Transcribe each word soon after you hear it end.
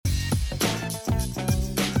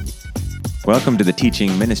Welcome to the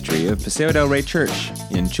teaching ministry of Paseo del Rey Church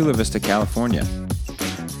in Chula Vista, California.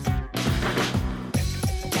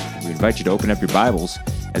 We invite you to open up your Bibles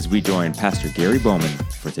as we join Pastor Gary Bowman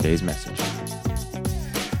for today's message.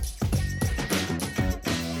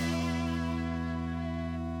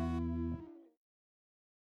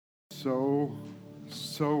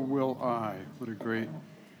 So will I. What a great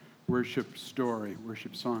worship story,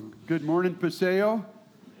 worship song. Good morning, Paseo.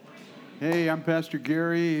 Hey, I'm Pastor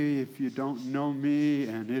Gary, if you don't know me,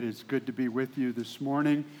 and it is good to be with you this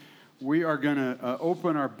morning. We are going to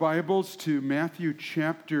open our Bibles to Matthew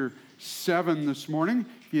chapter 7 this morning.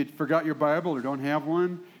 If you forgot your Bible or don't have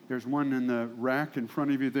one, there's one in the rack in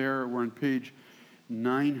front of you there. We're on page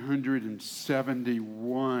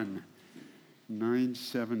 971.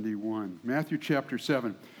 971. Matthew chapter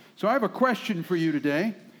 7. So I have a question for you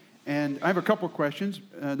today, and I have a couple questions.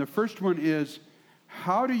 The first one is,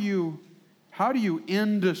 how do you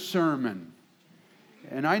end a sermon?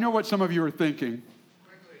 And I know what some of you are thinking.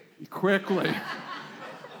 Quickly.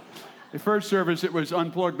 The first service, it was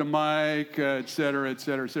unplug the mic, et cetera, et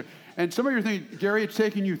cetera, et cetera. And some of you are thinking, Gary, it's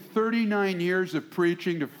taken you 39 years of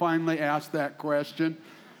preaching to finally ask that question.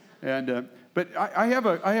 But I have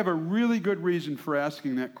a really good reason for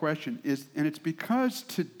asking that question, and it's because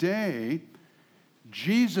today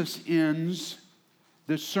Jesus ends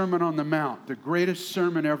the Sermon on the Mount, the greatest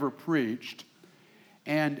sermon ever preached.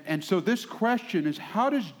 And so this question is, how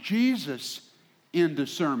does Jesus end a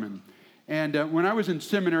sermon? And when I was in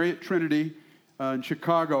seminary at Trinity in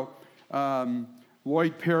Chicago,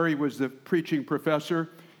 Lloyd Perry was the preaching professor,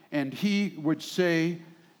 and he would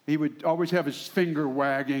always have his finger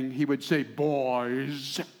wagging. He would say,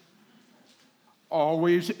 boys,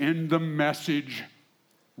 always end the message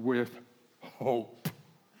with hope.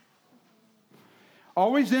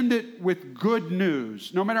 Always end it with good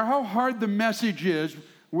news. No matter how hard the message is,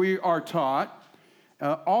 we are taught,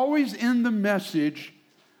 always end the message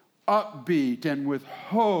upbeat and with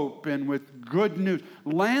hope and with good news.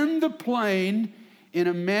 Land the plane in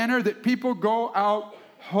a manner that people go out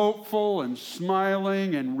hopeful and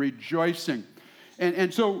smiling and rejoicing.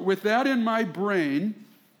 And so with that in my brain,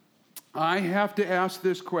 I have to ask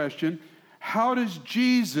this question: how does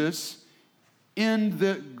Jesus end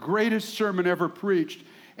the greatest sermon ever preached?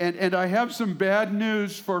 And I have some bad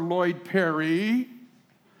news for Lloyd Perry.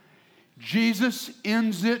 Jesus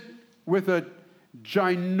ends it with a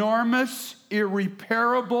ginormous,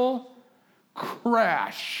 irreparable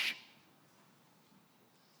crash.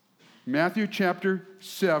 Matthew chapter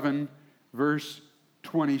 7, verse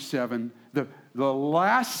 27, the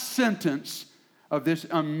last sentence of this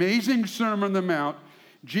amazing Sermon on the Mount,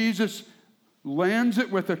 Jesus lands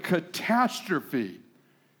it with a catastrophe.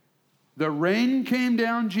 The rain came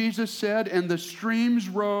down, Jesus said, and the streams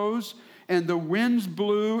rose, and the winds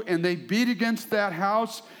blew, and they beat against that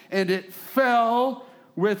house, and it fell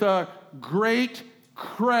with a great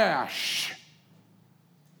crash.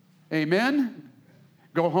 Amen?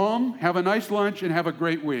 Go home, have a nice lunch, and have a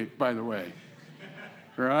great week, by the way.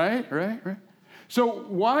 Right? So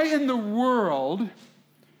why in the world,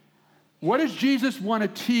 what does Jesus want to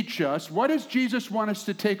teach us? What does Jesus want us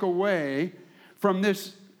to take away from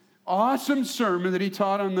this awesome sermon that he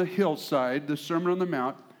taught on the hillside, the Sermon on the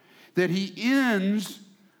Mount, that he ends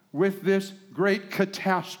with this great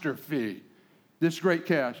catastrophe, this great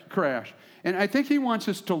crash? And I think he wants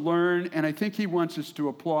us to learn, and I think he wants us to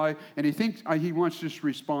apply, and he wants us to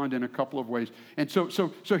respond in a couple of ways. And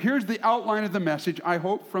so here's the outline of the message, I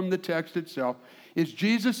hope, from the text itself, is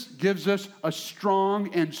Jesus gives us a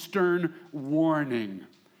strong and stern warning.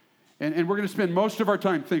 And we're going to spend most of our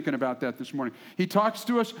time thinking about that this morning. He talks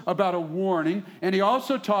to us about a warning, and he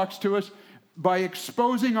also talks to us by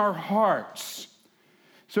exposing our hearts.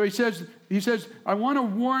 So he says, I want to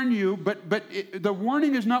warn you, but the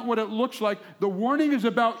warning is not what it looks like. The warning is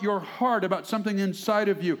about your heart, about something inside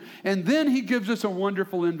of you. And then he gives us a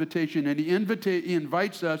wonderful invitation, and he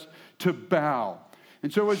invites us to bow.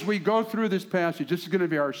 And so as we go through this passage, this is going to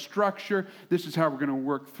be our structure. This is how we're going to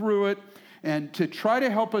work through it. And to try to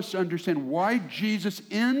help us understand why Jesus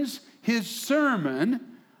ends his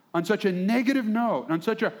sermon on such a negative note, on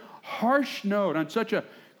such a harsh note, on such a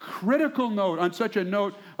critical note, on such a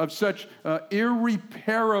note of such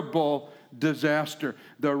irreparable disaster.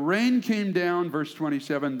 The rain came down, verse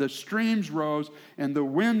 27, the streams rose, and the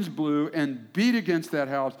winds blew and beat against that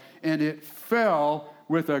house, and it fell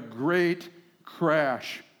with a great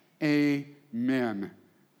crash. Amen.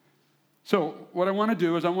 So what I want to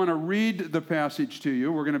do is I want to read the passage to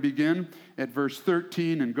you. We're going to begin at verse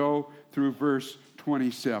 13 and go through verse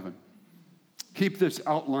 27. Keep this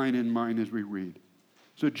outline in mind as we read.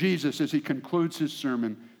 So Jesus, as he concludes his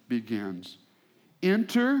sermon, begins.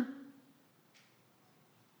 enter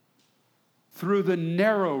through the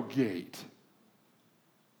narrow gate.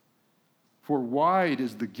 For wide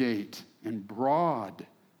is the gate, and broad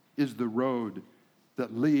is the road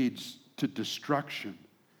that leads to destruction,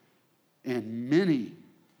 and many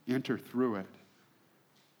enter through it.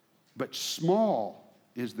 But small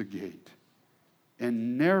is the gate,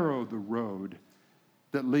 and narrow the road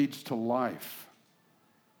that leads to life,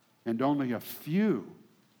 and only a few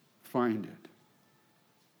find it.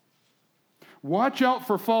 Watch out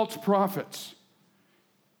for false prophets.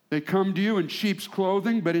 They come to you in sheep's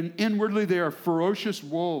clothing, but inwardly they are ferocious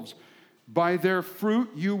wolves. By their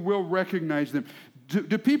fruit you will recognize them.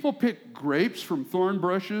 Do people pick grapes from thorn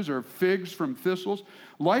bushes or figs from thistles?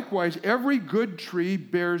 Likewise, every good tree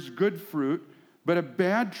bears good fruit, but a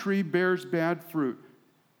bad tree bears bad fruit.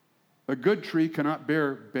 A good tree cannot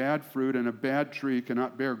bear bad fruit, and a bad tree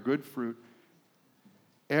cannot bear good fruit.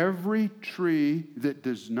 Every tree that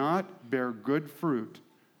does not bear good fruit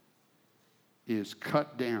is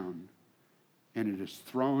cut down, and it is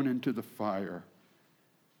thrown into the fire.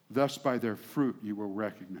 Thus by their fruit you will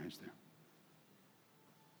recognize them.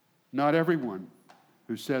 Not everyone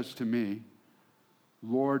who says to me,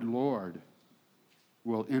 Lord, Lord,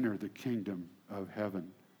 will enter the kingdom of heaven,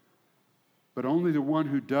 but only the one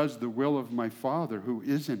who does the will of my Father who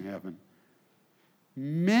is in heaven.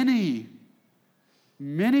 Many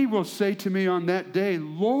will say to me on that day,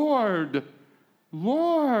 Lord,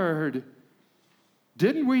 Lord,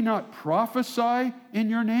 didn't we not prophesy in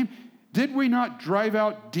your name? Did we not drive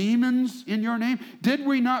out demons in your name? Did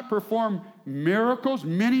we not perform miracles,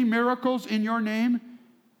 many miracles in your name?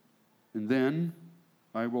 And then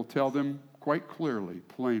I will tell them quite clearly,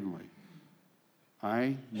 plainly,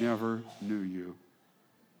 I never knew you.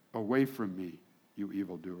 Away from me, you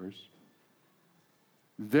evildoers.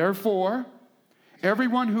 Therefore,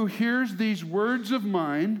 everyone who hears these words of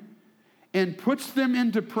mine and puts them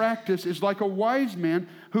into practice is like a wise man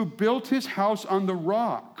who built his house on the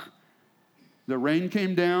rock. The rain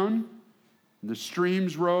came down, the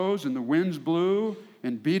streams rose, and the winds blew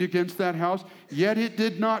and beat against that house, yet it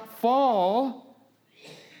did not fall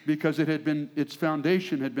because its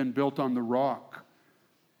foundation had been built on the rock.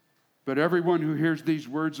 But everyone who hears these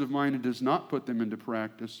words of mine and does not put them into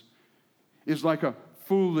practice is like a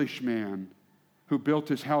foolish man who built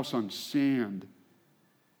his house on sand.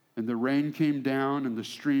 And the rain came down, and the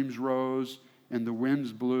streams rose, and the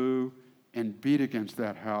winds blew and beat against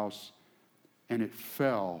that house, and it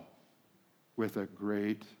fell with a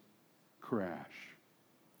great crash.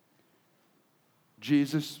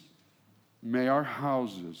 Jesus, may our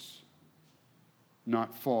houses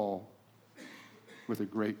not fall with a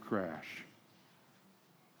great crash.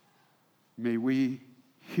 May we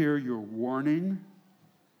hear your warning.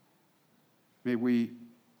 May we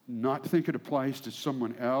not think it applies to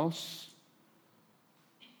someone else.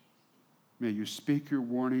 May you speak your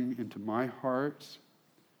warning into my heart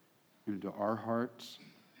and into our hearts.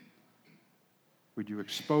 Would you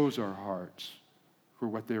expose our hearts for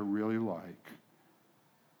what they're really like?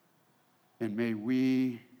 And may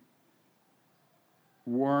we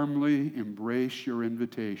warmly embrace your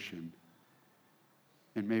invitation,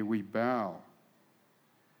 and may we bow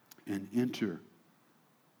and enter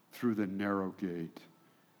through the narrow gate.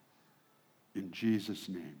 In Jesus'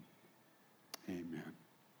 name, amen.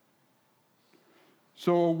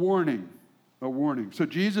 So a warning. So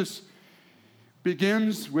Jesus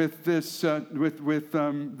begins with this,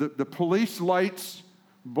 the police lights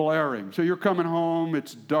blaring. So you're coming home,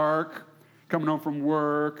 it's dark, coming home from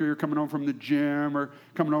work, or you're coming home from the gym, or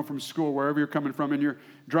coming home from school, wherever you're coming from, and you're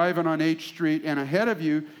driving on H Street, and ahead of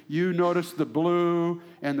you, you notice the blue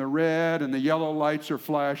and the red and the yellow lights are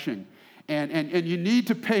flashing. And you need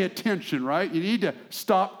to pay attention, right? You need to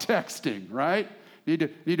stop texting, right? You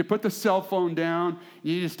need to put the cell phone down.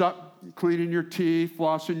 You need to stop cleaning your teeth,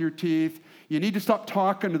 flossing your teeth. You need to stop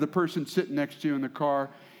talking to the person sitting next to you in the car.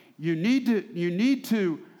 You need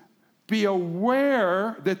to be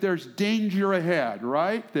aware that there's danger ahead,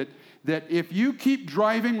 right? That if you keep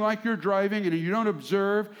driving like you're driving and you don't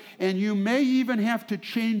observe, and you may even have to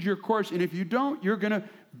change your course, and if you don't, you're going to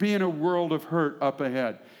be in a world of hurt up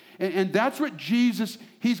ahead. And that's what Jesus,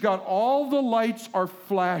 he's got all the lights are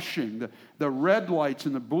flashing, the red lights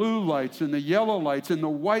and the blue lights and the yellow lights and the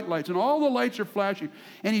white lights, and all the lights are flashing.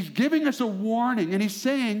 And he's giving us a warning, and he's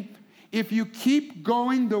saying, if you keep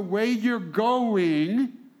going the way you're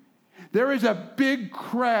going, there is a big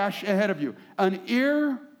crash ahead of you, an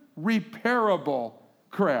irreparable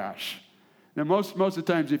crash. Now, most of the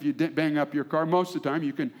times, if you bang up your car, most of the time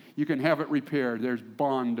you can have it repaired. There's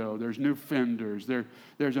Bondo, there's new fenders,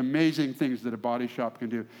 there's amazing things that a body shop can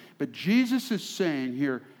do. But Jesus is saying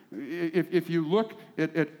here, if you look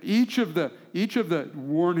at each of the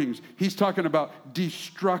warnings, he's talking about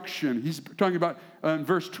destruction. He's talking about, in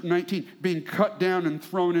verse 19, being cut down and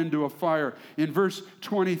thrown into a fire. In verse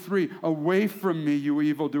 23, away from me, you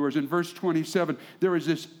evildoers. In verse 27, there is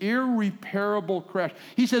this irreparable crash.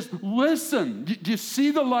 He says, listen, do you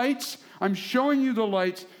see the lights? I'm showing you the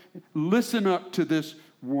lights. Listen up to this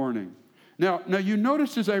warning. Now you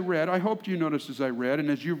noticed as I read, I hoped you noticed as I read, and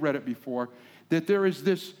as you've read it before, that there is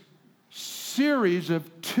this series of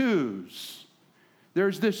twos.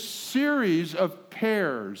 There's this series of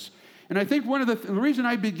pairs. And I think one of the reason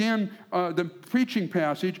I began the preaching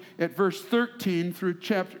passage at verse 13 through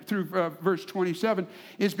verse 27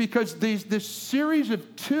 is because this series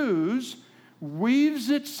of twos weaves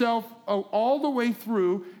itself all the way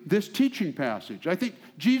through this teaching passage. I think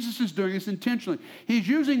Jesus is doing this intentionally. He's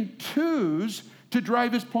using twos to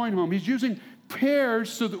drive his point home. He's using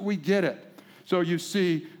pairs so that we get it. So you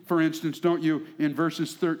see, for instance, don't you, in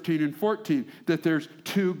verses 13 and 14, that there's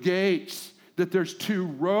two gates, that there's two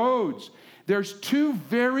roads. There's two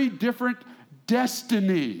very different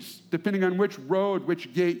destinies, depending on which road,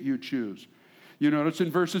 which gate you choose. You notice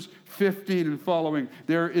in verses 15 and following,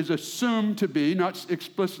 there is assumed to be, not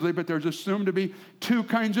explicitly, but there's assumed to be two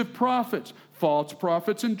kinds of prophets, false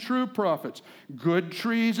prophets and true prophets, good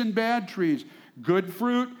trees and bad trees, good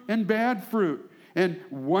fruit and bad fruit. And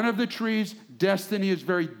one of the trees' destiny is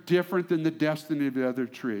very different than the destiny of the other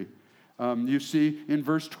tree. You see in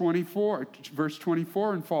verse 24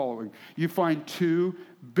 and following, you find two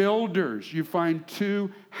builders. You find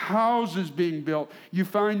two houses being built. You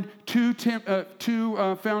find two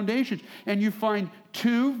foundations. And you find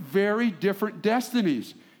two very different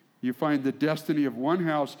destinies. You find the destiny of one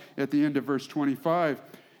house at the end of verse 25,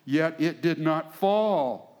 yet it did not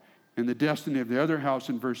fall. And the destiny of the other house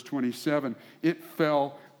in verse 27, it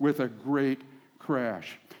fell with a great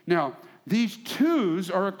crash. Now, these twos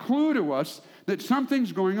are a clue to us that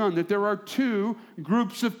something's going on, that there are two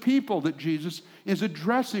groups of people that Jesus is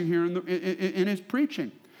addressing here in his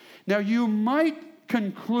preaching. Now, you might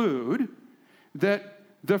conclude that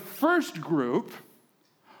the first group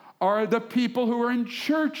are the people who are in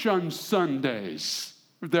church on Sundays,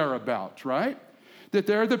 thereabouts, right? That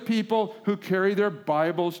they're the people who carry their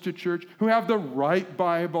Bibles to church, who have the right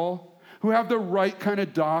Bible, who have the right kind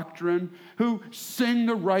of doctrine, who sing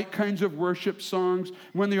the right kinds of worship songs.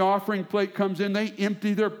 When the offering plate comes in, they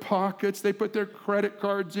empty their pockets, they put their credit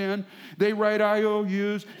cards in, they write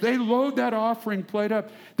IOUs, they load that offering plate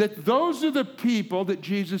up. That those are the people that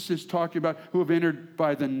Jesus is talking about who have entered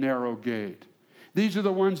by the narrow gate. These are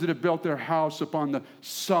the ones that have built their house upon the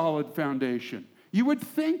solid foundation. You would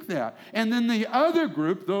think that. And then the other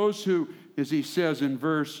group, those who, as he says in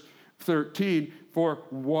verse 13, for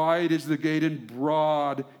wide is the gate and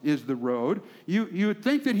broad is the road. You would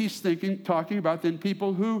think that he's talking about then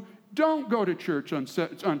people who don't go to church on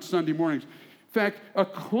Sunday mornings. In fact, a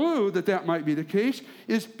clue that might be the case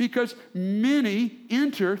is because many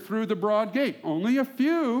enter through the broad gate. Only a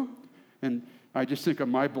few, and I just think of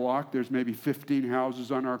my block, there's maybe 15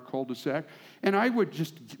 houses on our cul-de-sac, and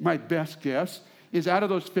my best guess is out of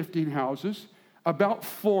those 15 houses, about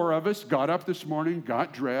 4 of us got up this morning,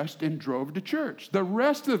 got dressed, and drove to church. The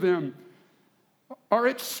rest of them are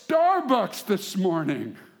at Starbucks this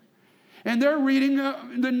morning. And they're reading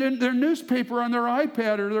their newspaper on their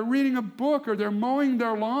iPad, or they're reading a book, or they're mowing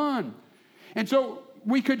their lawn. And so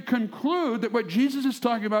we could conclude that what Jesus is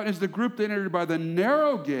talking about is the group that entered by the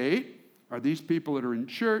narrow gate are these people that are in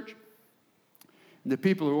church. And the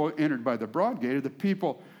people who entered by the broad gate are the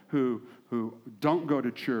people who don't go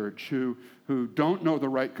to church, who don't know the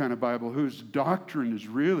right kind of Bible, whose doctrine is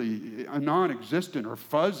really non-existent or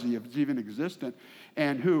fuzzy if it's even existent,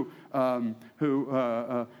 and who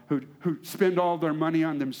spend all their money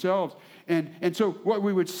on themselves. And so what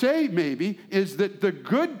we would say maybe is that the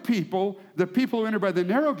good people, the people who enter by the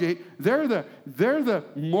narrow gate, they're the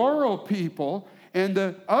moral people, and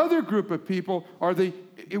the other group of people are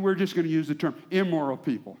we're just going to use the term, immoral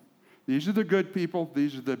people. These are the good people,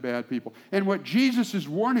 these are the bad people. And what Jesus is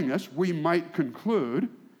warning us, we might conclude,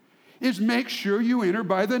 is make sure you enter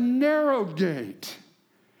by the narrow gate.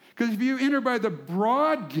 Because if you enter by the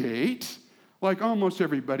broad gate, like almost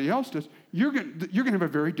everybody else does, you're going to have a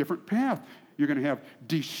very different path. You're going to have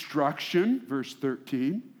destruction, verse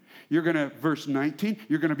 13. Verse 19,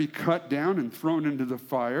 you're going to be cut down and thrown into the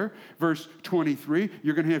fire. Verse 23,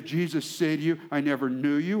 you're going to have Jesus say to you, I never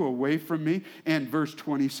knew you, away from me. And verse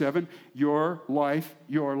 27, your life,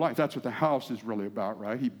 your life. That's what the house is really about,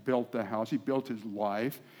 right? He built the house. He built his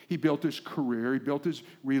life. He built his career. He built his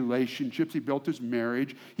relationships. He built his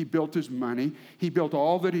marriage. He built his money. He built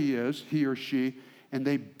all that he is, he or she, and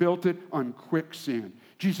they built it on quicksand.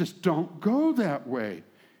 Jesus, don't go that way.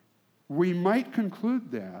 We might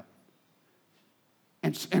conclude that.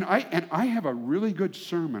 And I have a really good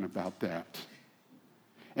sermon about that.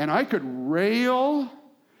 And I could rail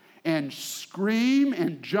and scream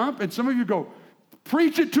and jump, and some of you go,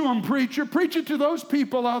 preach it to them, preacher. Preach it to those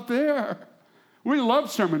people out there. We love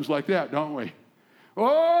sermons like that, don't we?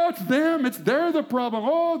 Oh, it's them. They're the problem.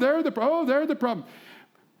 Oh, they're the problem.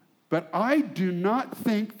 But I do not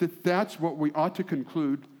think that that's what we ought to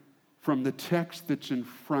conclude from the text that's in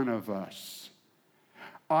front of us.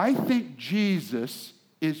 I think Jesus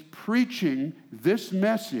is preaching this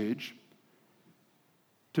message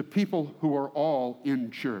to people who are all in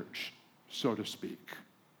church, so to speak.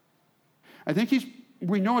 I think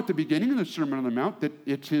we know at the beginning of the Sermon on the Mount that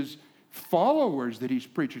it's his followers that he's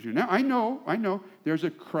preaching to. Now, I know there's a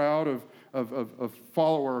crowd of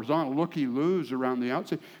followers on looky-loos around the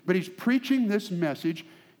outside, but he's preaching this message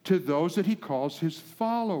to those that he calls his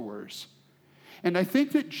followers. And I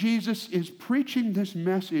think that Jesus is preaching this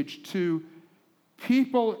message to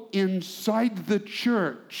people inside the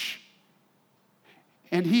church.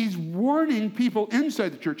 And he's warning people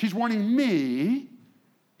inside the church. He's warning me,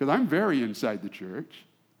 because I'm very inside the church.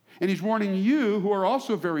 And he's warning you, who are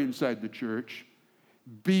also very inside the church,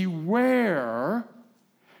 beware,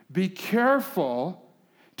 be careful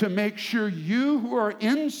to make sure you who are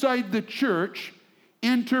inside the church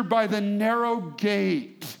enter by the narrow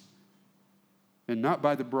gate and not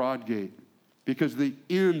by the broad gate, because the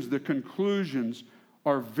ends, the conclusions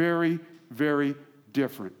are very, very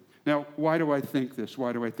different. Now, why do I think this?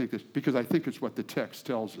 Because I think it's what the text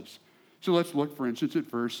tells us. So let's look, for instance, at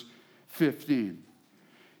verse 15.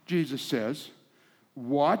 Jesus says,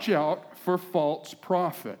 watch out for false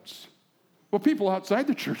prophets. Well, people outside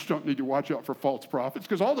the church don't need to watch out for false prophets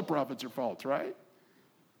because all the prophets are false, right?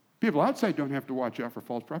 People outside don't have to watch out for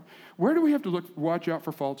false prophets. Where do we have to watch out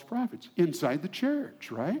for false prophets? Inside the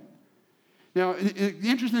church, right? Now, the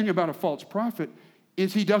interesting thing about a false prophet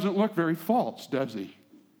is he doesn't look very false, does he?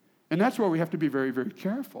 And that's why we have to be very, very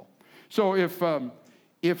careful. So if a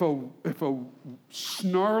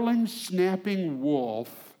snarling, snapping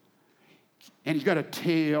wolf, and he's got a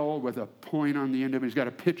tail with a point on the end of it, he's got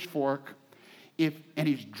a pitchfork, and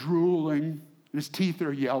he's drooling, and his teeth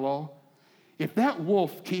are yellow, if that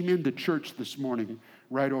wolf came into church this morning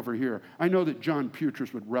right over here, I know that John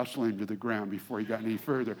Putris would wrestle him to the ground before he got any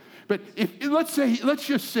further. But let's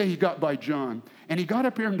just say he got by John, and he got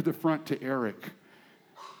up here into the front to Eric.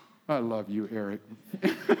 I love you, Eric.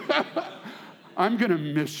 I'm going to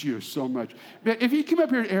miss you so much. But if he came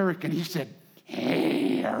up here to Eric and he said,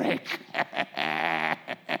 hey, Eric,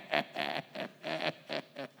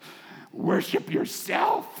 worship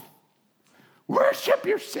yourself. Worship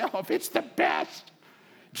yourself. It's the best.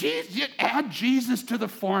 Add Jesus to the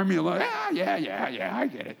formula. Yeah, I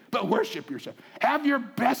get it. But worship yourself. Have your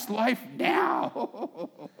best life now.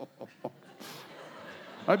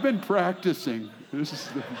 I've been practicing. This is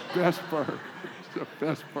the best part. It's the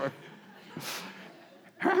best part.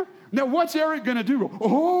 Now, what's Eric going to do?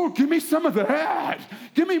 Oh, give me some of that.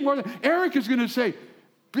 Give me more. Eric is going to say,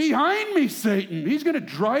 behind me, Satan. He's going to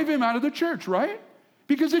drive him out of the church, right?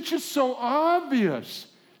 Because it's just so obvious.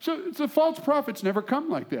 So the false prophets never come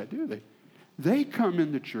like that, do they? They come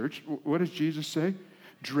in the church, what does Jesus say?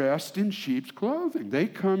 Dressed in sheep's clothing. They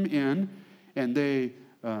come in and they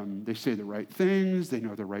say the right things. They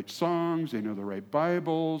know the right songs. They know the right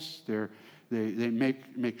Bibles. They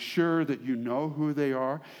make sure that you know who they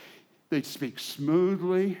are. They speak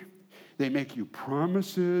smoothly. They make you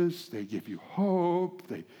promises. They give you hope.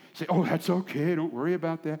 They say, oh, that's okay. Don't worry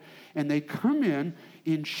about that. And they come in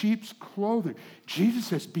sheep's clothing. Jesus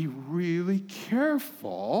says, be really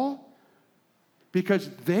careful because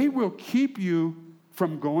they will keep you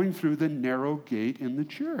from going through the narrow gate in the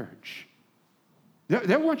church.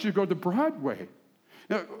 They want you to go the broad way.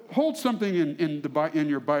 Now, hold something in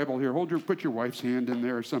your Bible here. Put your wife's hand in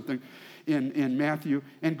there or something in Matthew,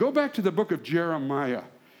 and go back to the book of Jeremiah.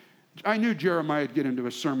 I knew Jeremiah would get into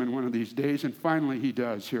a sermon one of these days, and finally he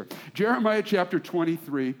does here. Jeremiah chapter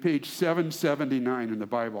 23, page 779 in the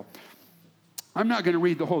Bible. I'm not going to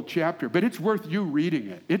read the whole chapter, but it's worth you reading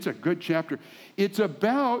it. It's a good chapter. It's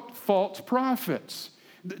about false prophets.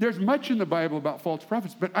 There's much in the Bible about false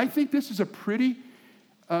prophets, but I think this is a pretty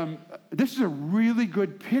this is a really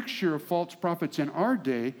good picture of false prophets in our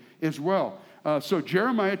day as well. So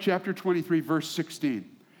Jeremiah chapter 23, verse 16.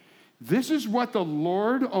 This is what the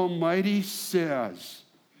Lord Almighty says.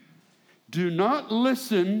 Do not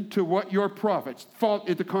listen to what your prophets,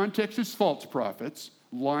 the context is false prophets,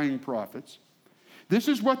 lying prophets. This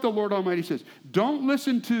is what the Lord Almighty says. Don't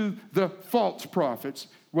listen to the false prophets,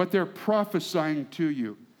 what they're prophesying to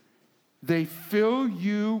you. They fill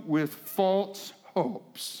you with false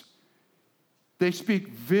hopes. They speak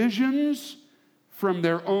visions from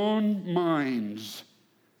their own minds,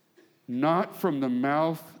 not from the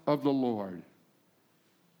mouth of the Lord.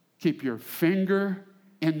 Keep your finger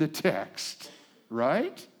in the text,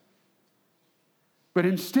 right? But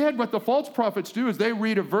instead, what the false prophets do is they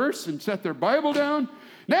read a verse and set their Bible down.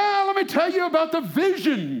 Now, let me tell you about the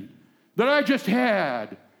vision that I just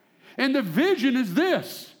had. And the vision is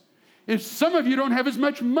this, is some of you don't have as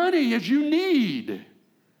much money as you need.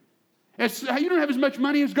 You don't have as much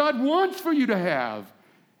money as God wants for you to have.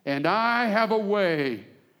 And I have a way.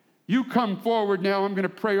 You come forward now. I'm going to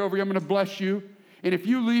pray over you. I'm going to bless you. And if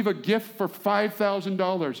you leave a gift for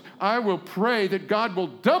 $5,000, I will pray that God will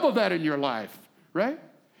double that in your life, right?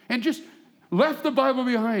 And just left the Bible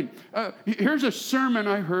behind. Here's a sermon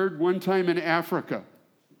I heard one time in Africa.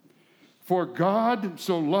 For God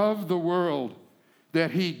so loved the world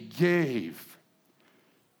that he gave.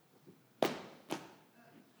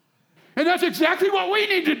 And that's exactly what we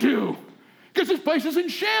need to do. Because this place is in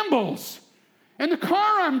shambles. And the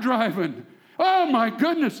car I'm driving, oh my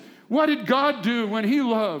goodness, what did God do when he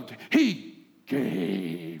loved? He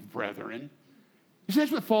gave, brethren. You see,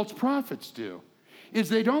 that's what false prophets do, is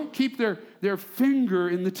they don't keep their finger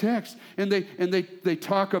in the text. And they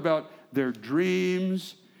talk about their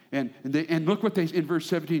dreams. And look what in verse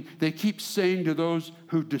 17, they keep saying to those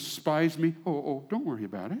who despise me, oh, don't worry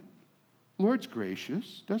about it. Lord's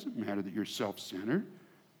gracious. Doesn't matter that you're self-centered,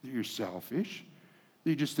 that you're selfish, that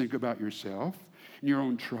you just think about yourself and your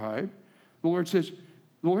own tribe. The Lord says,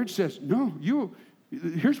 no,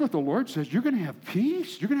 here's what the Lord says. You're going to have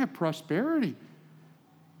peace. You're going to have prosperity.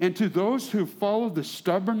 And to those who follow the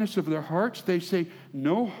stubbornness of their hearts, they say,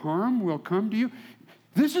 no harm will come to you.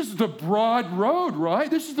 This is the broad road, right?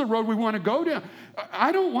 This is the road we want to go down.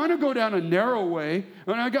 I don't want to go down a narrow way.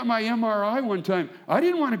 When I got my MRI one time, I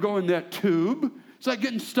didn't want to go in that tube. It's like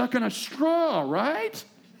getting stuck in a straw, right?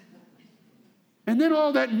 And then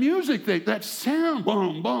all that music, that sound,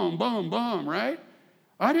 boom, boom, boom, boom, right?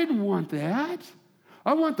 I didn't want that.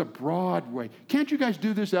 I want the broad way. Can't you guys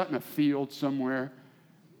do this out in a field somewhere?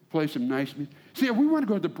 Play some nice music. See, we want to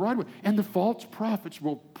go to the broad way. And the false prophets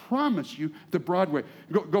will promise you the broad way.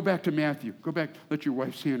 Go back to Matthew. Go back. Let your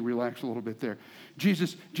wife's hand relax a little bit there.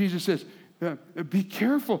 Jesus says, be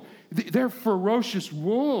careful. They're ferocious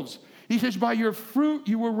wolves. He says, by your fruit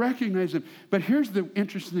you will recognize them. But here's the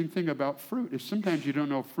interesting thing about fruit is sometimes you don't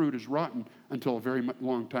know fruit is rotten until a very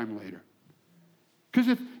long time later.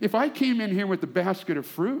 Because if I came in here with a basket of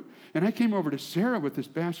fruit and I came over to Sarah with this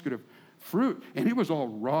basket of fruit, and it was all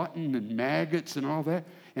rotten and maggots and all that,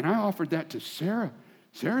 and I offered that to Sarah,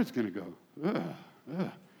 Sarah's going to go,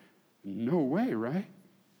 no way, right?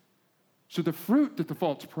 So the fruit that the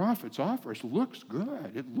false prophets offer us looks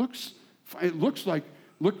good. It looks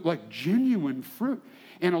like genuine fruit.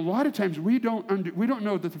 And a lot of times we don't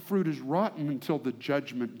know that the fruit is rotten until the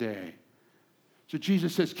judgment day. So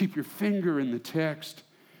Jesus says, keep your finger in the text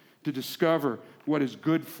to discover what is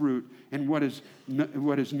good fruit and what is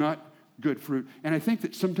not good fruit. And I think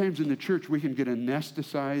that sometimes in the church we can get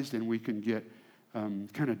anesthetized and we can get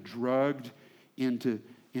kind of drugged into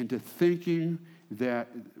thinking that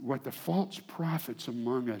what the false prophets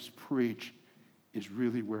among us preach is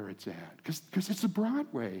really where it's at. Because it's the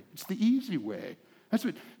broad way. It's the easy way. That's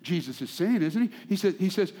what Jesus is saying, isn't he? He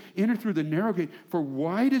says, enter through the narrow gate, for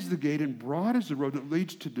wide is the gate and broad is the road that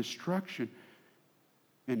leads to destruction,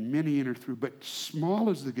 and many enter through. But small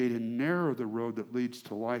is the gate and narrow the road that leads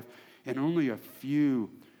to life, and only a few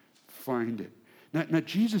find it. Now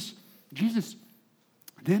Jesus,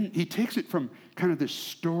 then he takes it from kind of this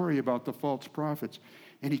story about the false prophets,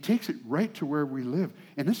 and he takes it right to where we live.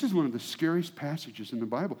 And this is one of the scariest passages in the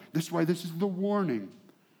Bible. This is why this is the warning.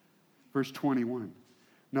 Verse 21.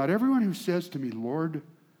 Not everyone who says to me, Lord,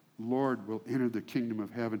 Lord, will enter the kingdom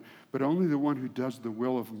of heaven, but only the one who does the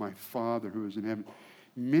will of my Father who is in heaven.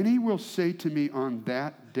 Many will say to me on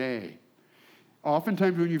that day.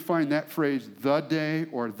 Oftentimes when you find that phrase, the day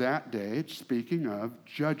or that day, it's speaking of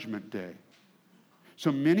judgment day.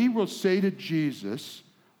 So many will say to Jesus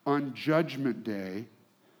on judgment day,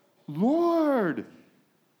 Lord,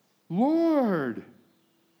 Lord,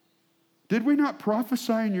 did we not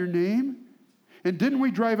prophesy in your name? And didn't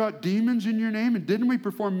we drive out demons in your name? And didn't we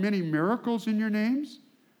perform many miracles in your names?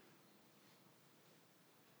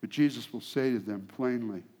 But Jesus will say to them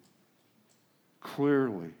plainly,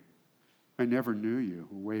 clearly, I never knew you.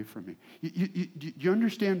 Away from me. You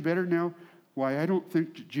understand better now why I don't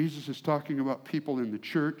think Jesus is talking about people in the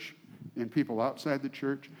church and people outside the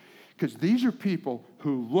church? Because these are people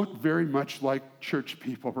who look very much like church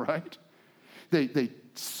people, right? They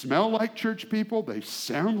smell like church people. They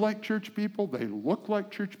sound like church people. They look like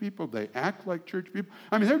church people. They act like church people.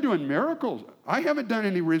 I mean, they're doing miracles. I haven't done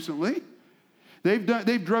any recently. They've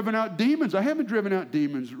driven out demons. I haven't driven out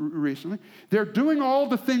demons recently. They're doing all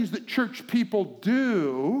the things that church people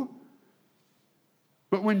do.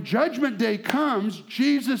 But when Judgment Day comes,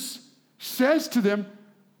 Jesus says to them,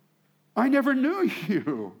 I never knew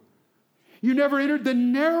you. You never entered the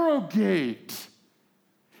narrow gate.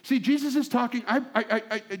 See, Jesus is talking.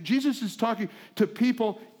 Jesus is talking to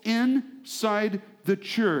people inside the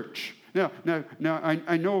church. Now,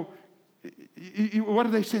 I know. What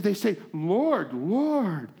do they say? They say, Lord,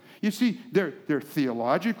 Lord. You see, they're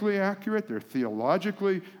theologically accurate. They're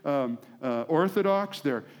theologically orthodox.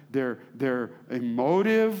 They're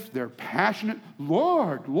emotive. They're passionate.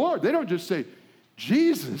 Lord, Lord. They don't just say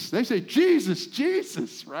Jesus. They say Jesus,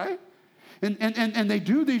 Jesus, right? And they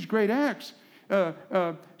do these great acts.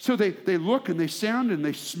 So they look and they sound and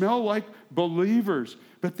they smell like believers.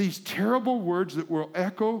 But these terrible words that will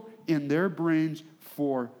echo in their brains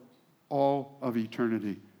for all of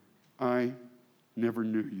eternity. I never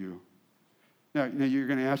knew you. Now you're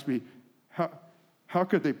going to ask me, how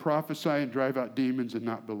could they prophesy and drive out demons and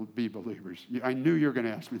not be believers? I knew you were going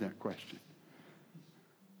to ask me that question.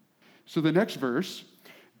 So the next verse,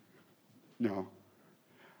 no,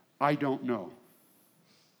 I don't know.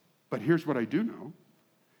 But here's what I do know,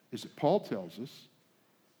 is that Paul tells us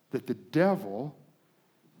that the devil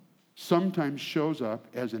sometimes shows up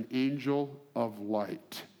as an angel of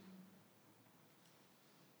light.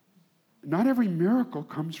 Not every miracle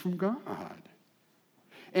comes from God.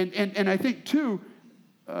 And I think, too,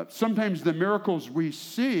 sometimes the miracles we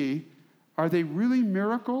see, are they really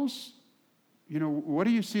miracles? You know, what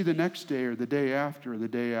do you see the next day or the day after or the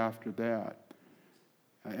day after that?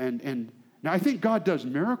 And now I think God does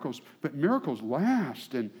miracles, but miracles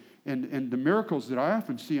last. And the miracles that I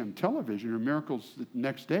often see on television are miracles the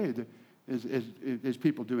next day as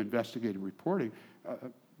people do investigative reporting.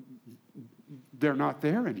 They're not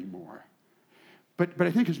there anymore. But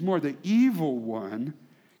I think it's more the evil one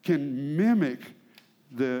can mimic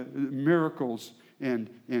the miracles and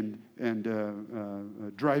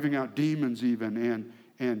driving out demons even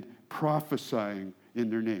and prophesying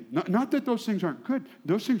in their name. Not that those things aren't good.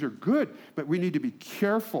 Those things are good, but we need to be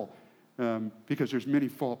careful because there's many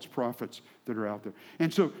false prophets that are out there.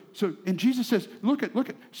 And and Jesus says, look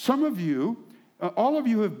at some of you, all of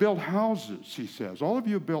you have built houses, he says. All of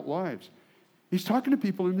you have built lives. He's talking to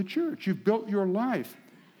people in the church. You've built your life.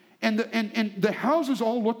 And the houses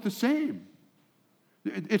all look the same.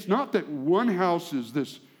 It's not that one house is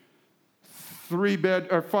this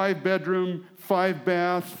 5-bedroom,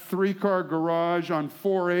 5-bath, 3-car garage on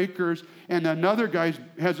 4 acres, and another guy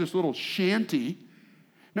has this little shanty.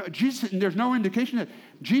 No, there's no indication that.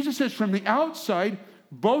 Jesus says from the outside,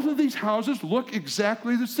 both of these houses look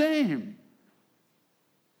exactly the same.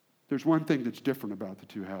 There's one thing that's different about the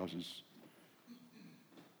two houses.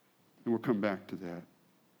 And we'll come back to that.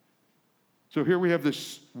 So here we have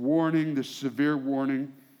this warning, this severe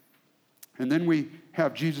warning. And then we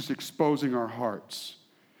have Jesus exposing our hearts.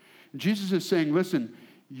 Jesus is saying, listen,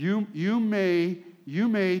 you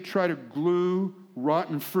may try to glue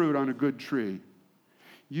rotten fruit on a good tree.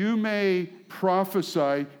 You may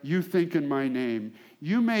prophesy, you think in my name.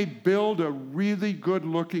 You may build a really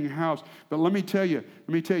good-looking house. But let me tell you,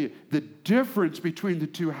 the difference between the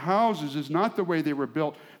two houses is not the way they were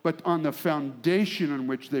built, but on the foundation on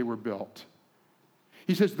which they were built.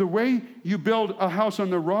 He says, the way you build a house on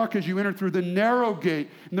the rock is you enter through the narrow gate.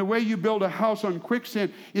 And the way you build a house on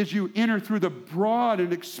quicksand is you enter through the broad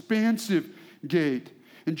and expansive gate.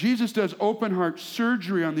 And Jesus does open heart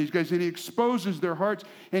surgery on these guys, and he exposes their hearts,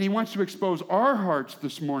 and he wants to expose our hearts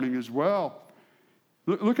this morning as well.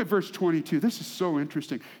 Look at verse 22. This is so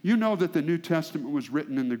interesting. You know that the New Testament was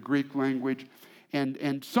written in the Greek language,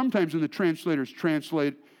 and sometimes when the translators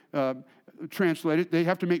translate it, they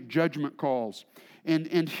have to make judgment calls.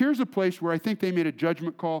 And here's a place where I think they made a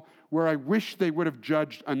judgment call where I wish they would have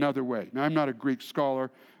judged another way. Now, I'm not a Greek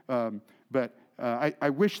scholar, but I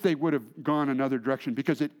wish they would have gone another direction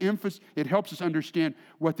because it helps us understand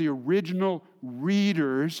what the original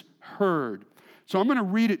readers heard. So I'm going to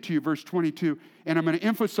read it to you, verse 22, and I'm going to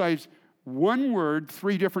emphasize one word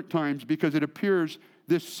 3 different times because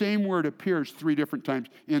this same word appears 3 different times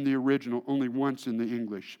in the original, only once in the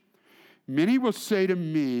English. Many will say to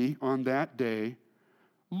me on that day,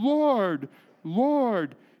 Lord,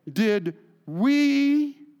 Lord, did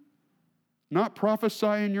we not prophesy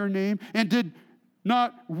in your name? And did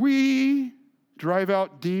not we drive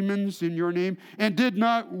out demons in your name? And did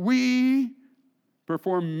not we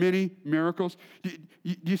perform many miracles?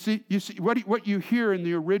 You see, what you hear in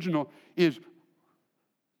the original is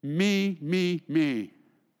me, me, me.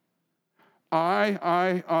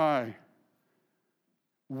 I.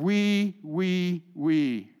 We.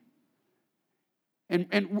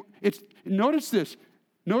 And it's, notice this.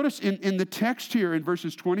 Notice in the text here in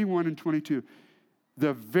verses 21 and 22,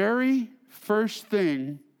 the very first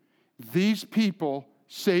thing these people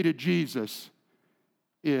say to Jesus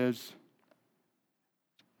is,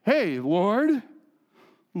 hey, Lord,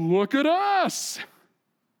 look at us.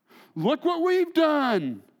 Look what we've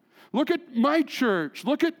done. Look at my church.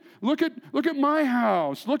 Look at my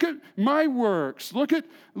house. Look at my works. Look at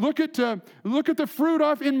the fruit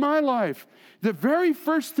off in my life. The very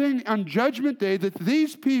first thing on Judgment Day that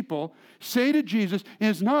these people say to Jesus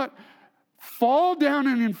is not fall down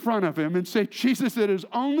in front of him and say, Jesus, it is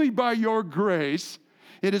only by your grace,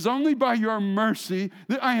 it is only by your mercy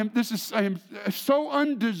that I am so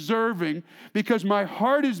undeserving because my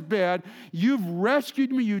heart is bad. You've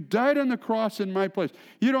rescued me. You died on the cross in my place.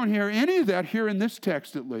 You don't hear any of that here in this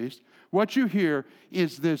text, at least. What you hear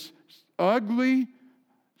is this ugly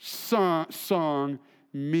song,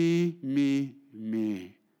 me, me,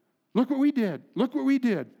 me. Look what we did. Look what we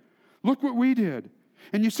did. Look what we did.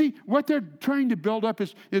 And you see, what they're trying to build up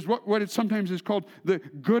is what it sometimes is called the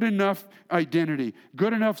good enough identity,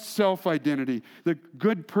 good enough self-identity, the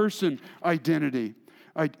good person identity.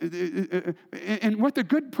 And what the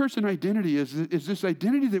good person identity is this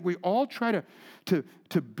identity that we all try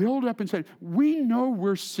to build up inside. We know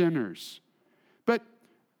we're sinners, but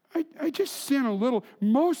I just sin a little.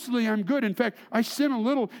 Mostly I'm good. In fact, I sin a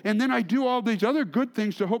little, and then I do all these other good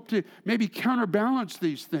things to hope to maybe counterbalance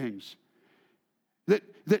these things.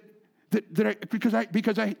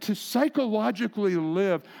 Because to psychologically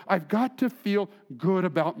live, I've got to feel good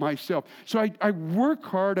about myself. So I work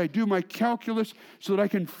hard, I do my calculus so that I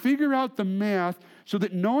can figure out the math, so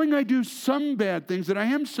that knowing I do some bad things, that I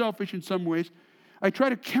am selfish in some ways, I try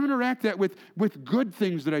to counteract that with good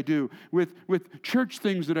things that I do, with church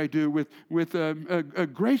things that I do, with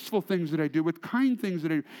graceful things that I do, with kind things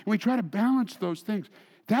that I do. And we try to balance those things.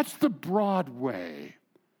 That's the broad way.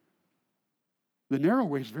 The narrow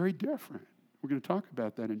way is very different. We're going to talk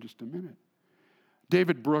about that in just a minute.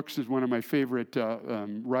 David Brooks is one of my favorite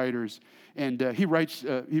writers, and he writes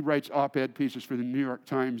op-ed pieces for the New York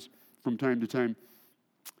Times from time to time.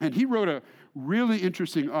 And he wrote a really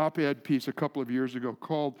interesting op-ed piece a couple of years ago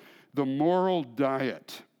called The Moral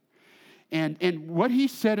Diet. And what he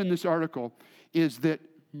said in this article is that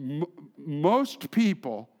most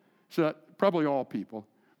people, so probably all people,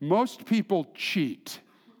 most people cheat.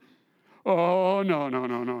 Oh, no,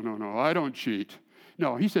 I don't cheat.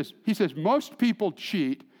 No, he says most people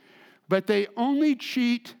cheat, but they only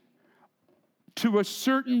cheat to a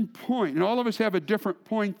certain point. And all of us have a different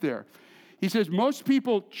point there. He says most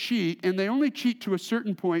people cheat, and they only cheat to a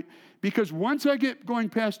certain point because once I get going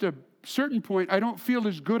past a certain point, I don't feel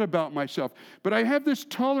as good about myself. But I have this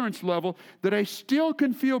tolerance level that I still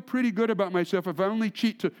can feel pretty good about myself if I only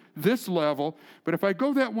cheat to this level. But if I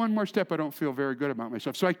go that one more step, I don't feel very good about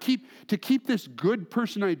myself. So to keep this good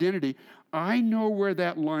person identity, I know where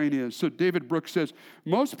that line is. So David Brooks says,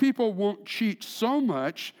 most people won't cheat so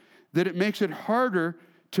much that it makes it harder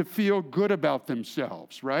to feel good about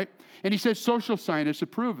themselves, right? And he says social scientists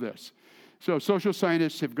approve this. So social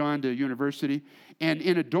scientists have gone to university, and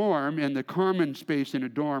in a dorm, in the common space in a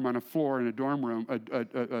dorm, on a floor in a dorm room,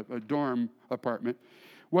 a dorm apartment,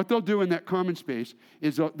 what they'll do in that common space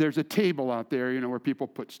is there's a table out there, where people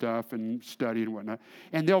put stuff and study and whatnot,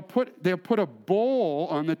 and they'll put a bowl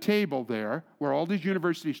on the table there, where all these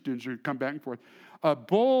university students are come back and forth, a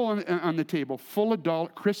bowl on the table full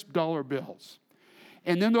of crisp dollar bills,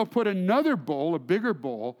 and then they'll put another bowl, a bigger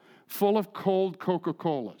bowl, full of cold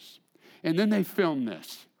Coca-Colas. And then they film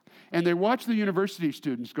this. And they watch the university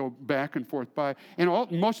students go back and forth by. And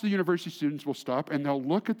most of the university students will stop and they'll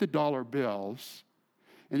look at the dollar bills.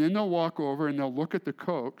 And then they'll walk over and they'll look at the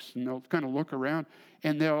Cokes and they'll kind of look around.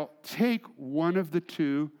 And they'll take one of the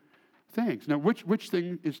two things. Now, which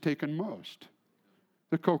thing is taken most?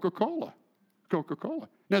 The Coca-Cola. Coca-Cola.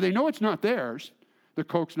 Now, they know it's not theirs. The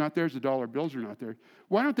Coke's not theirs. The dollar bills are not theirs.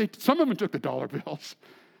 Why don't some of them took the dollar bills,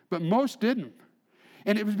 but most didn't.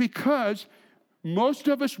 And it was because most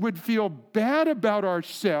of us would feel bad about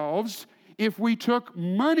ourselves if we took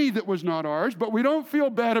money that was not ours, but we don't feel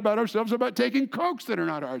bad about ourselves about taking Cokes that are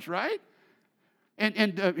not ours, right?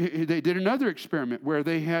 And they did another experiment where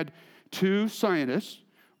they had two scientists.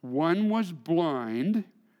 One was blind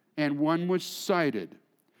and one was sighted.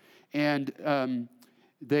 And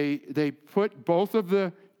they put both of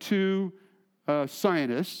the two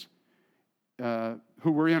scientists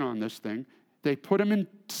who were in on this thing, they put them in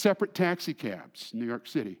separate taxi cabs in New York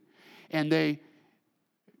City. And they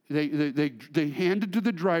handed to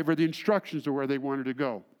the driver the instructions of where they wanted to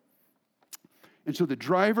go. And so the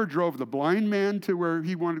driver drove the blind man to where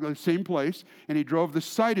he wanted to go, the same place, and he drove the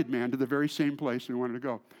sighted man to the very same place he wanted to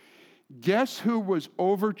go. Guess who was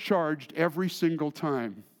overcharged every single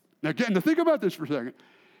time? Now, again, think about this for a second.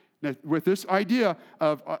 Now, with this idea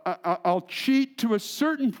of I'll cheat to a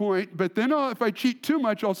certain point, but then if I cheat too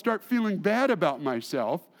much, I'll start feeling bad about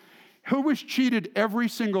myself. Who was cheated every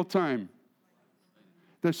single time?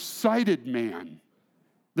 The sighted man.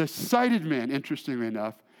 The sighted man, interestingly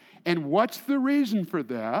enough. And what's the reason for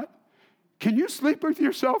that? Can you sleep with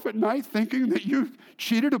yourself at night thinking that you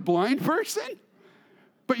cheated a blind person?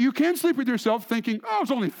 But you can sleep with yourself thinking, oh,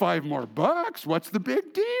 it's only $5 more. What's the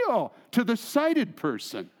big deal? To the sighted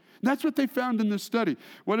person. And that's what they found in this study.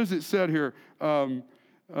 What is it said here?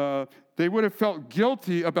 They would have felt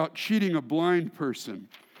guilty about cheating a blind person.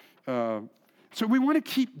 So we want to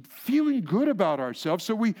keep feeling good about ourselves,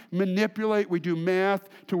 so we manipulate, we do math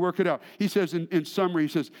to work it out. He says, in summary, he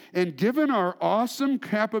says, and given our awesome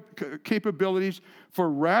capabilities for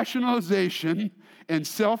rationalization and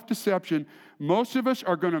self-deception, most of us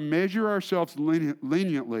are going to measure ourselves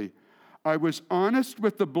leniently. I was honest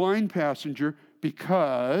with the blind passenger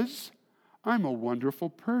because I'm a wonderful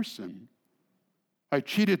person. I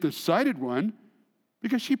cheated the sighted one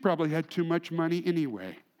because she probably had too much money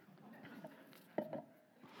anyway.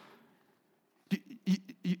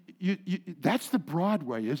 That's the broad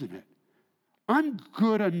way, isn't it? I'm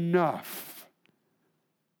good enough.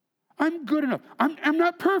 I'm good enough. I'm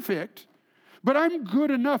not perfect, but I'm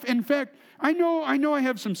good enough. In fact, I know I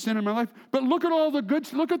have some sin in my life, but look at all the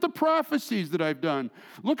good, look at the prophecies that I've done.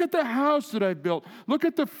 Look at the house that I've built. Look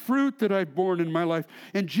at the fruit that I've borne in my life.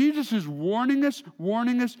 And Jesus is warning us.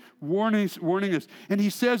 And he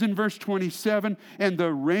says in verse 27, and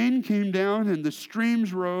the rain came down and the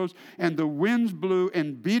streams rose and the winds blew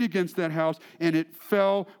and beat against that house and it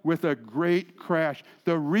fell with a great crash.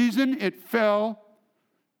 The reason it fell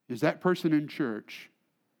is that person in church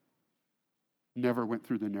never went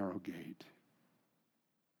through the narrow gate.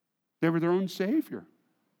 They were their own savior.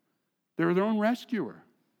 They were their own rescuer.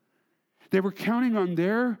 They were counting on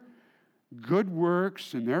their good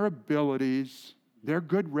works and their abilities, their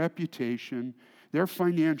good reputation, their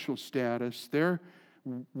financial status, their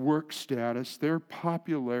work status, their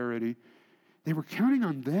popularity. They were counting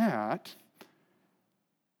on that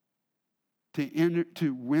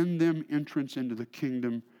to win them entrance into the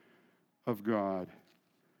kingdom of God.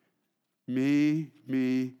 Me,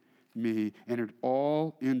 and it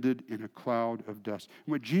all ended in a cloud of dust.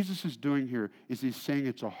 And what Jesus is doing here is he's saying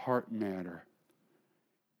it's a heart matter.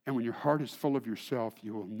 And when your heart is full of yourself,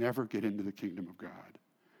 you will never get into the kingdom of God.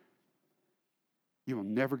 You will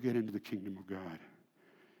never get into the kingdom of God.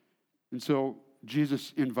 And so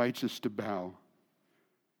Jesus invites us to bow.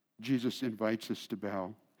 Jesus invites us to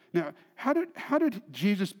bow. Now, how did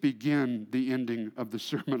Jesus begin the ending of the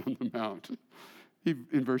Sermon on the Mount?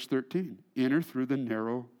 In verse 13, enter through the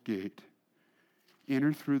narrow gate.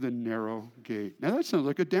 Enter through the narrow gate. Now that sounds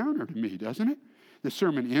like a downer to me, doesn't it? The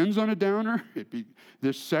sermon ends on a downer.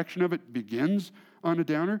 This section of it begins on a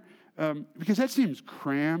downer. Because that seems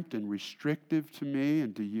cramped and restrictive to me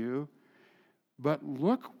and to you. But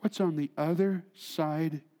look what's on the other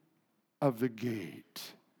side of the gate.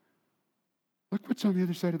 Look what's on the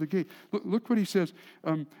other side of the gate. Look what he says.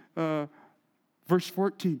 Verse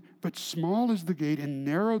 14, but small is the gate and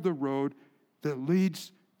narrow the road that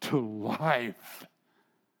leads to life.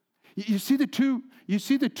 You see the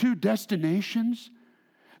two destinations?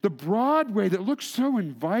 The broad way that looks so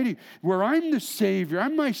inviting, where I'm the Savior,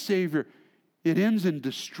 I'm my Savior, it ends in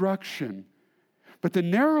destruction. But the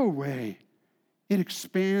narrow way, it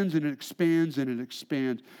expands and it expands and it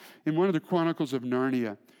expands. In one of the Chronicles of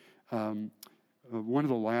Narnia, one of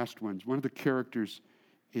the last ones, one of the characters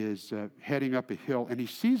is heading up a hill, and he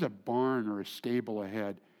sees a barn or a stable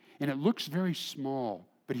ahead, and it looks very small,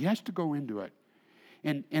 but he has to go into it.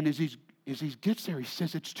 And as he gets there, he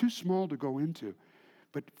says it's too small to go into.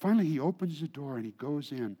 But finally, he opens the door, and he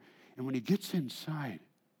goes in. And when he gets inside,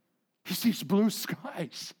 he sees blue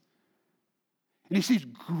skies. And he sees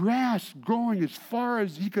grass growing as far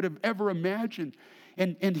as he could have ever imagined.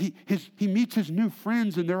 And he meets his new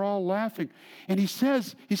friends, and they're all laughing. And he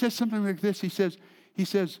says something like this. He says,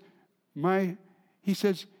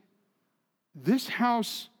 this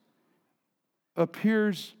house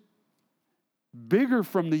appears bigger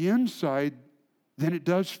from the inside than it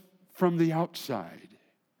does from the outside.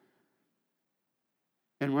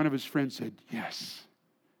 And one of his friends said, yes,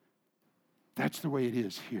 that's the way it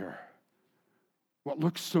is here. What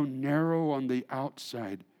looks so narrow on the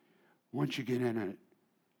outside, once you get in it,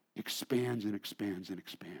 expands and expands and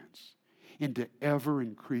expands into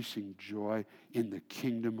ever-increasing joy in the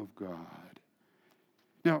kingdom of God.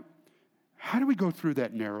 Now, how do we go through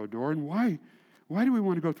that narrow door, and why do we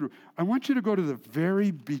want to go through? I want you to go to the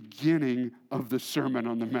very beginning of the Sermon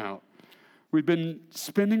on the Mount. We've been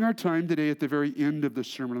spending our time today at the very end of the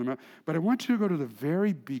Sermon on the Mount, but I want you to go to the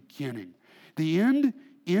very beginning. The end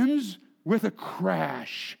ends with a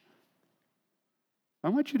crash. I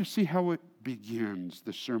want you to see how it begins,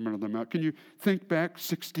 the Sermon on the Mount. Can you think back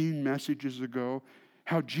 16 messages ago,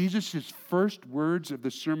 how Jesus' first words of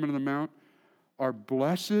the Sermon on the Mount are,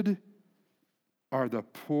 blessed are the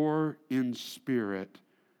poor in spirit,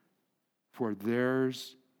 for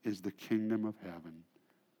theirs is the kingdom of heaven.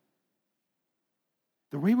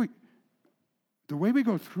 The way we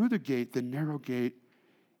go through the gate, the narrow gate,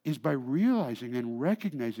 is by realizing and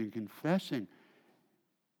recognizing, confessing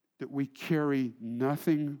that we carry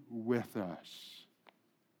nothing with us.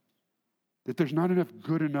 That there's not enough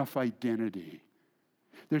good enough identity.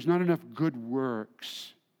 There's not enough good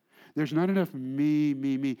works. There's not enough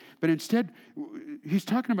me. But instead, he's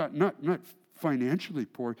talking about not financially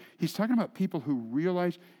poor. He's talking about people who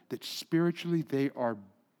realize that spiritually they are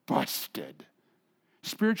busted.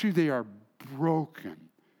 Spiritually they are broken.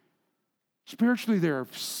 Spiritually, they're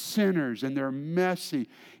sinners and they're messy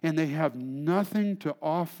and they have nothing to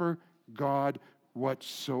offer God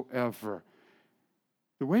whatsoever.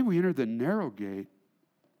 The way we enter the narrow gate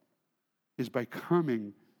is by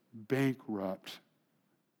coming bankrupt.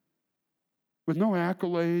 With no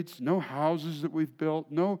accolades, no houses that we've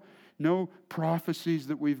built, no prophecies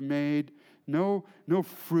that we've made, no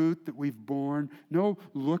fruit that we've borne, no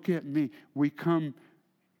look at me. We come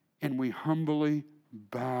and we humbly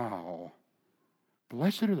bow.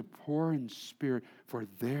 Blessed are the poor in spirit, for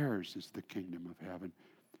theirs is the kingdom of heaven.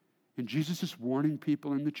 And Jesus is warning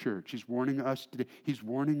people in the church. He's warning us today. He's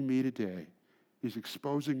warning me today. He's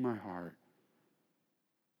exposing my heart.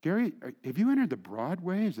 Gary, have you entered the broad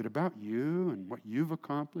way? Is it about you and what you've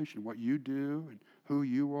accomplished and what you do and who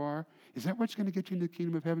you are? Is that what's going to get you into the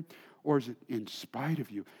kingdom of heaven? Or is it in spite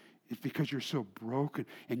of you? It's because you're so broken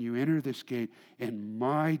and you enter this gate, and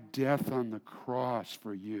my death on the cross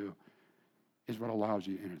for you is what allows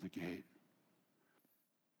you to enter the gate.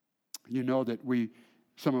 You know that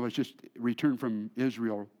some of us just returned from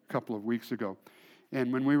Israel a couple of weeks ago.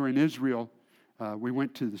 And when we were in Israel, we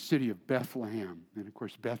went to the city of Bethlehem. And of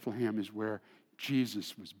course, Bethlehem is where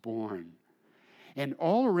Jesus was born. And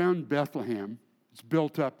all around Bethlehem, it's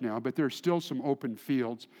built up now, but there are still some open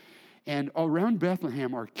fields. And around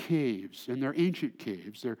Bethlehem are caves, and they're ancient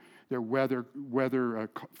caves. They're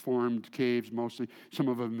weather-formed caves mostly. Some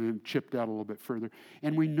of them have been chipped out a little bit further.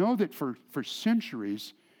 And we know that for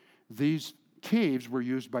centuries, these caves were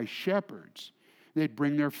used by shepherds. They'd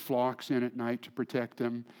bring their flocks in at night to protect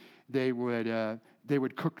them. They would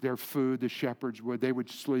cook their food, the shepherds would. They would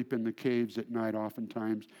sleep in the caves at night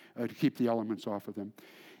oftentimes to keep the elements off of them.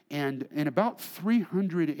 And in about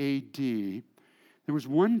 300 A.D., there was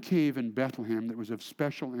one cave in Bethlehem that was of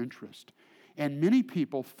special interest. And many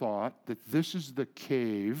people thought that this is the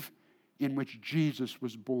cave in which Jesus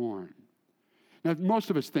was born. Now,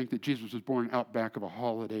 most of us think that Jesus was born out back of a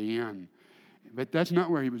Holiday Inn, but that's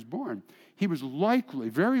not where he was born. He was likely,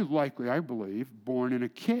 very likely, I believe, born in a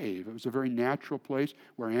cave. It was a very natural place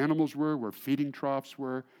where animals were, where feeding troughs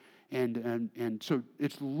were, and so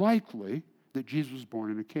it's likely that Jesus was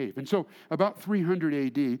born in a cave. And so about 300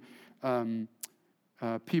 A.D.,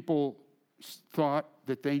 people thought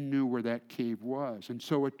that they knew where that cave was. And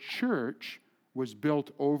so a church was built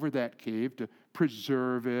over that cave to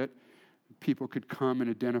preserve it. People could come and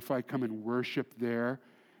identify, come and worship there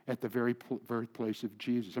at the very birthplace of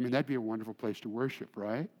Jesus. I mean, that'd be a wonderful place to worship,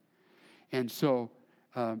 right? And so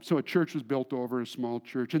a church was built over a small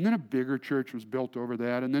church, and then a bigger church was built over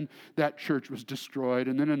that, and then that church was destroyed,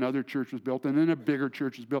 and then another church was built, and then a bigger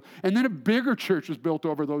church was built, and then a bigger church was built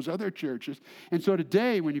over those other churches. And so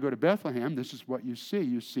today, when you go to Bethlehem, this is what you see.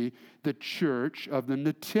 You see the Church of the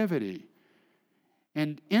Nativity.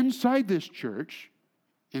 And inside this church,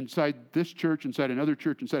 inside another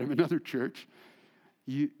church, inside of another church,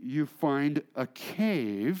 you find a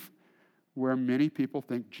cave where many people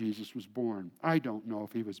think Jesus was born. I don't know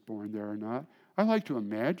if he was born there or not. I like to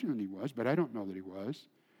imagine that he was, but I don't know that he was.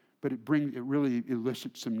 But it really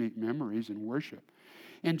elicits some neat memories and worship.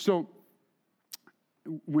 And so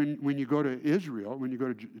when you go to Israel, when you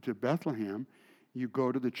go to Bethlehem, you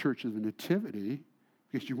go to the Church of the Nativity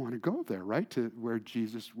because you want to go there, right? To where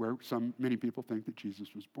many people think that Jesus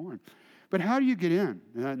was born. But how do you get in?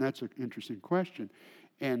 And that's an interesting question.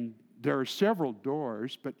 And there are several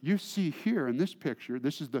doors, but you see here in this picture,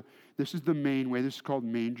 this is the main way. This is called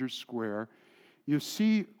Manger Square. You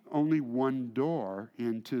see only one door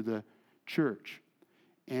into the church.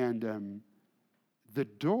 And the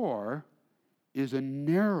door is a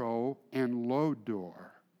narrow and low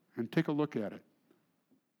door. And take a look at it.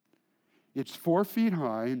 It's 4 feet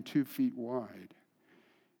high and 2 feet wide.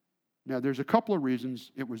 Now, there's a couple of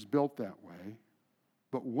reasons it was built that way,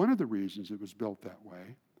 but one of the reasons it was built that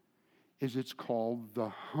way is it's called the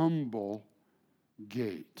humble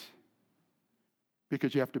gate,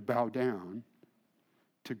 because you have to bow down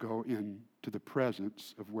to go into the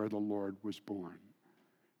presence of where the Lord was born.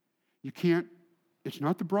 It's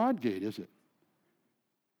not the broad gate, is it?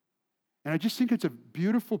 And I just think it's a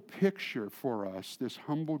beautiful picture for us, this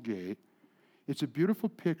humble gate. It's a beautiful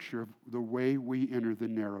picture of the way we enter the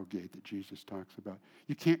narrow gate that Jesus talks about.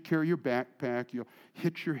 You can't carry your backpack. You'll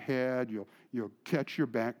hit your head. You'll catch your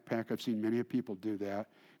backpack. I've seen many people do that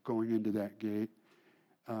going into that gate.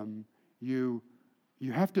 You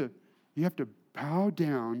have to bow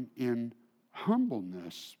down in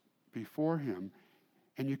humbleness before him,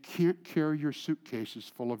 and you can't carry your suitcases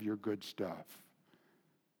full of your good stuff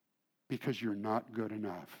because you're not good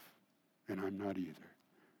enough, and I'm not either.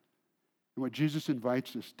 And what Jesus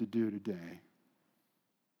invites us to do today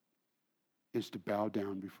is to bow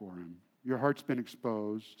down before him. Your heart's been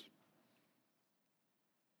exposed.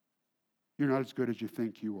 You're not as good as you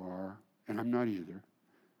think you are, and I'm not either.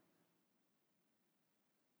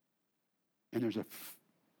 And there's a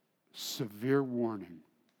severe warning.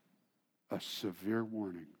 A severe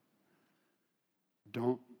warning.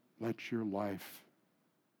 Don't let your life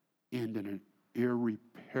end in an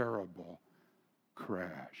irreparable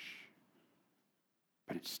crash.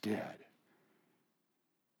 But instead,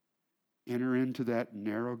 enter into that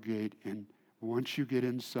narrow gate, and once you get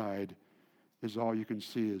inside, all you can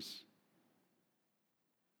see is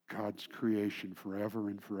God's creation forever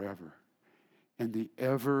and forever, and the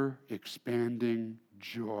ever-expanding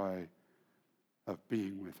joy of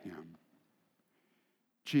being with him.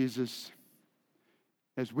 Jesus,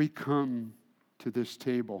 as we come to this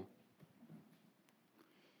table,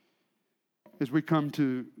 as we come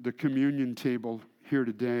to the communion table here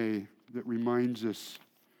today that reminds us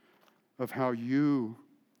of how you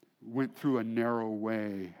went through a narrow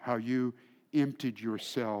way, how you emptied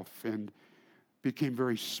yourself and became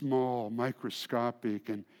very small, microscopic,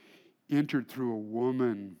 and entered through a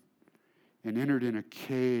woman and entered in a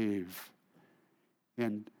cave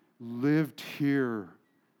and lived here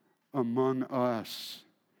among us,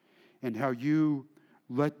 and how you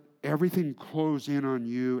let everything close in on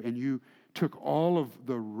you, and you took all of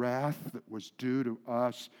the wrath that was due to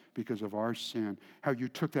us because of our sin, how you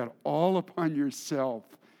took that all upon yourself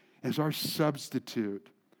as our substitute.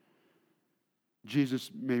 Jesus,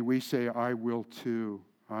 may we say, I will too.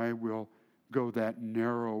 I will go that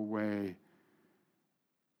narrow way.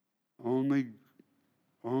 Only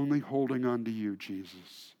holding on to you,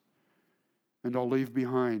 Jesus. And I'll leave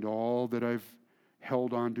behind all that I've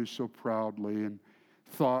held on to so proudly and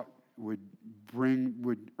thought would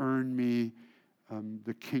earn me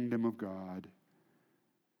the kingdom of God.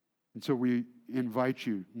 And so we invite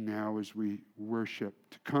you now as we worship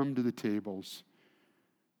to come to the tables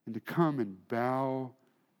and to come and bow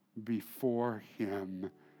before him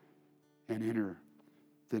and enter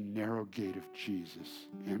the narrow gate of Jesus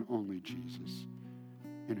and only Jesus,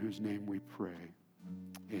 in whose name we pray.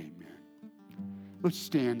 Amen. Let's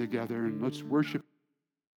stand together and let's worship.